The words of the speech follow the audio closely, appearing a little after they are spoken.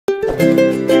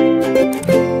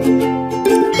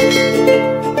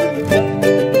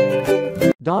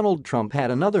Donald Trump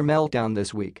had another meltdown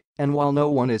this week, and while no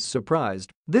one is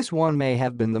surprised, this one may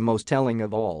have been the most telling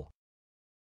of all.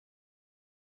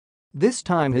 This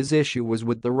time his issue was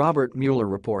with the Robert Mueller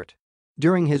report.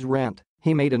 During his rant,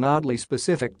 he made an oddly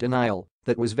specific denial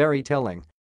that was very telling.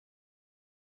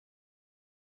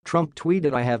 Trump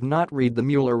tweeted, "I have not read the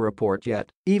Mueller report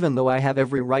yet, even though I have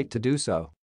every right to do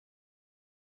so.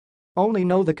 Only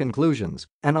know the conclusions,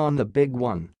 and on the big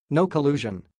one, no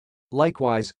collusion.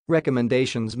 Likewise,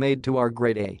 recommendations made to our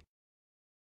grade A.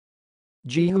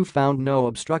 G who found no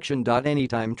obstruction.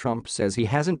 Anytime Trump says he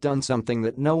hasn't done something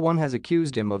that no one has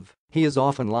accused him of, he is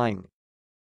often lying.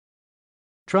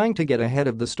 Trying to get ahead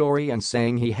of the story and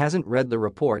saying he hasn't read the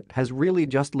report has really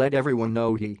just let everyone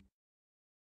know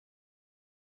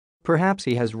perhaps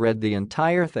he has read the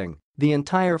entire thing, the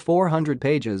entire 400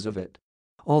 pages of it.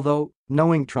 Although,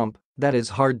 knowing Trump, that is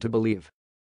hard to believe.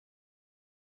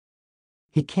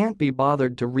 He can't be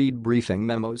bothered to read briefing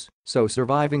memos, so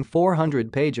surviving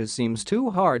 400 pages seems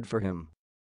too hard for him.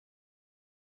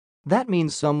 That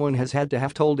means someone has had to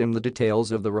have told him the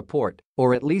details of the report,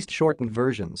 or at least shortened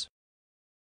versions.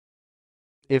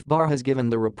 If Barr has given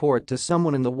the report to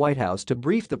someone in the White House to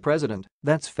brief the president,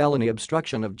 that's felony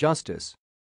obstruction of justice.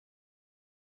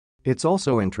 It's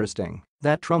also interesting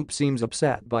that Trump seems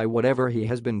upset by whatever he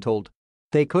has been told.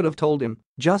 They could have told him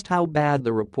just how bad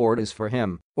the report is for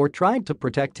him or tried to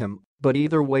protect him, but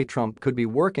either way Trump could be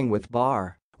working with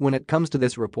Barr when it comes to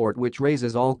this report, which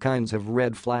raises all kinds of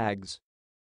red flags.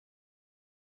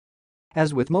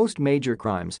 As with most major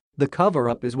crimes, the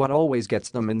cover-up is what always gets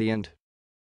them in the end.